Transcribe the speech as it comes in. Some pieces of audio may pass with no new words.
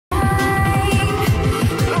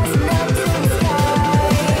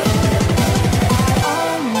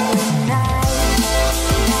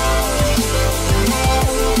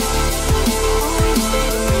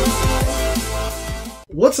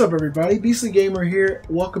up, everybody? Beastly Gamer here.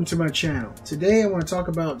 Welcome to my channel. Today I want to talk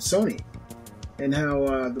about Sony and how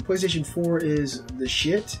the PlayStation 4 is the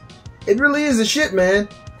shit. It really is the shit, man.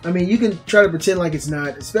 I mean, you can try to pretend like it's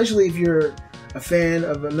not, especially if you're a fan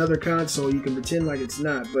of another console. You can pretend like it's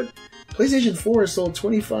not, but PlayStation 4 has sold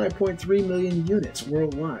 25.3 million units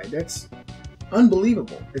worldwide. That's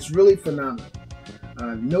unbelievable. It's really phenomenal.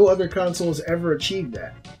 No other console has ever achieved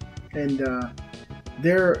that, and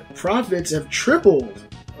their profits have tripled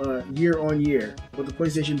year on year with the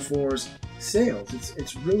PlayStation 4's sales.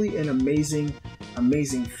 It's really an amazing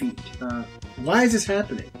feat. Why is this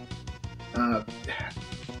happening?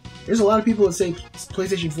 There's a lot of people that say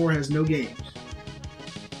PlayStation 4 has no games.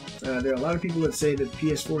 There are a lot of people that say that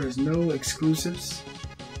PS4 has no exclusives.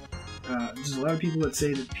 There's a lot of people that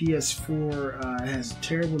say that PS4 has a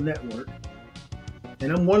terrible network.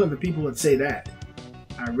 And I'm one of the people that say that.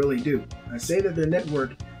 I really do. I say that their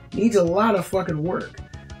network needs a lot of fucking work.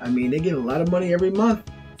 I mean, they get a lot of money every month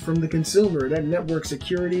from the consumer. That network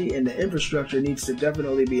security and the infrastructure needs to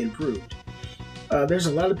definitely be improved. There's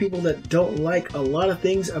a lot of people that don't like a lot of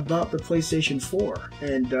things about the PlayStation 4,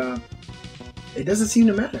 and it doesn't seem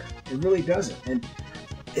to matter. It really doesn't. And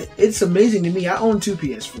it's amazing to me. I own two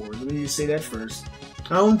PS4s. Let me just say that first.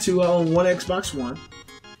 I own two. I own one Xbox One.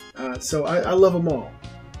 So I love them all.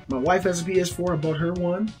 My wife has a PS4. I bought her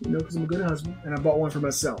one, because I'm a good husband, and I bought one for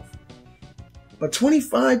myself. But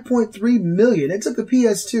 25.3 million. It took the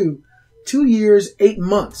PS2 2 years, 8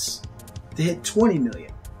 months to hit 20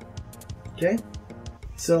 million. Okay,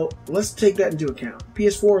 so let's take that into account.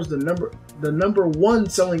 PS4 is the number one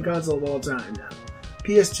selling console of all time now.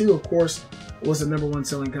 PS2, of course, was the number one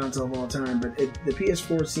selling console of all time, but the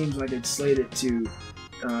PS4 seems like it's slated to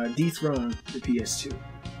dethrone the PS2.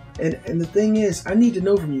 And the thing is, I need to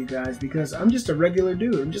know from you guys, because I'm just a regular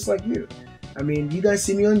dude. I'm just like you. I mean, you guys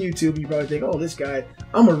see me on YouTube, you probably think, oh, this guy,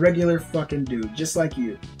 I'm a regular fucking dude, just like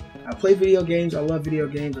you. I play video games, I love video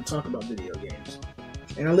games, I talk about video games.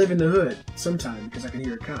 And I live in the hood sometimes because I can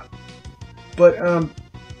hear a cop. But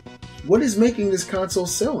what is making this console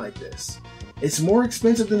sell like this? It's more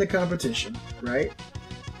expensive than the competition, right?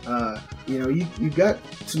 You've got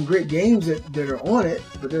some great games that are on it,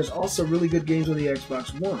 but there's also really good games on the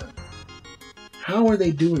Xbox One. How are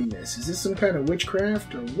they doing this? Is this some kind of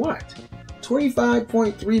witchcraft or what?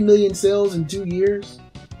 25.3 million sales in 2 years?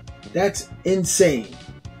 That's insane.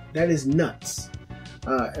 That is nuts.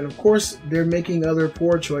 And of course, they're making other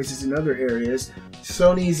poor choices in other areas.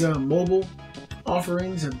 Sony's mobile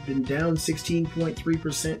offerings have been down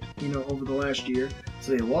 16.3%, over the last year.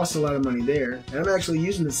 So they lost a lot of money there. And I'm actually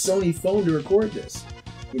using the Sony phone to record this.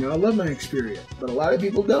 I love my Xperia, but a lot of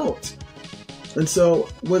people don't. And so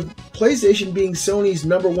with PlayStation being Sony's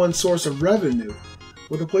number one source of revenue,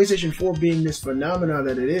 with the PlayStation 4 being this phenomena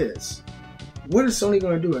that it is, what is Sony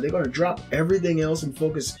going to do? Are they going to drop everything else and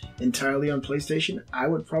focus entirely on PlayStation? I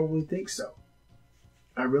would probably think so.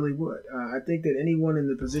 I really would. I think that anyone in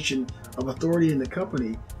the position of authority in the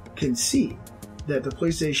company can see that the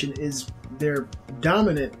PlayStation is their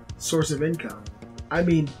dominant source of income. I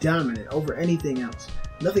mean dominant over anything else.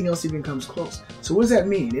 Nothing else even comes close. So what does that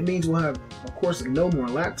mean? It means we'll have, of course, no more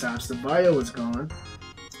laptops. The Bio is gone.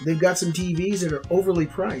 They've got some TVs that are overly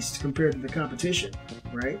priced compared to the competition,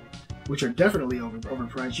 right? Which are definitely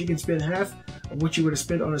overpriced. You can spend half of what you would have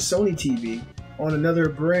spent on a Sony TV on another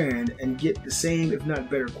brand and get the same, if not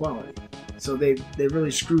better quality. So they really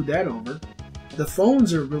screwed that over. The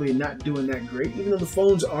phones are really not doing that great, even though the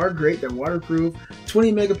phones are great. They're waterproof,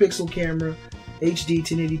 20 megapixel camera, HD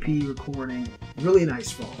 1080p recording, really nice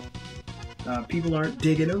phone. People aren't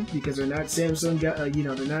digging them because they're not Samsung,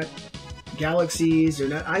 they're not Galaxies, they're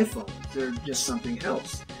not iPhones, they're just something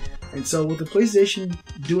else. And so with the PlayStation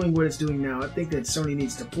doing what it's doing now, I think that Sony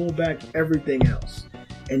needs to pull back everything else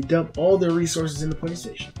and dump all their resources into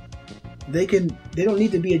PlayStation. They don't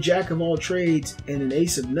need to be a jack of all trades and an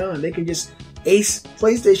ace of none. They can just ace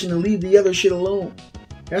PlayStation and leave the other shit alone.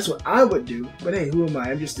 That's what I would do. But hey, who am I?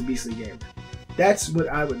 I'm just a beastly gamer. That's what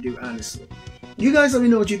I would do, honestly. You guys let me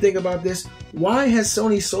know what you think about this. Why has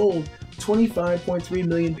Sony sold 25.3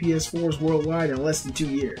 million PS4s worldwide in less than 2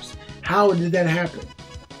 years? How did that happen?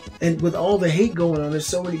 And with all the hate going on, there's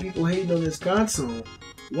so many people hating on this console.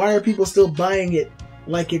 Why are people still buying it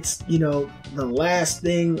like it's, the last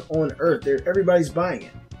thing on earth? Everybody's buying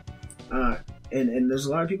it. And there's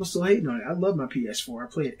a lot of people still hating on it. I love my PS4. I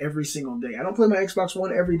play it every single day. I don't play my Xbox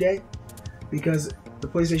One every day because the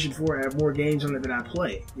PlayStation 4, I have more games on it than I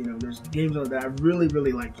play. There's games on it that I really,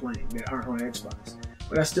 really like playing that aren't on Xbox.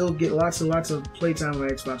 But I still get lots and lots of playtime on my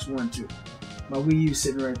Xbox One too. My Wii U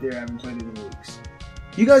sitting right there. I haven't played it in weeks.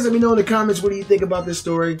 You guys let me know in the comments, what do you think about this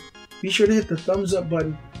story? be sure to hit the thumbs up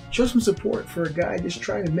button. Show some support for a guy just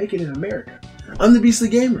trying to make it in America. I'm the Beastly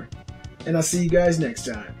Gamer, and I'll see you guys next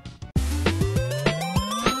time.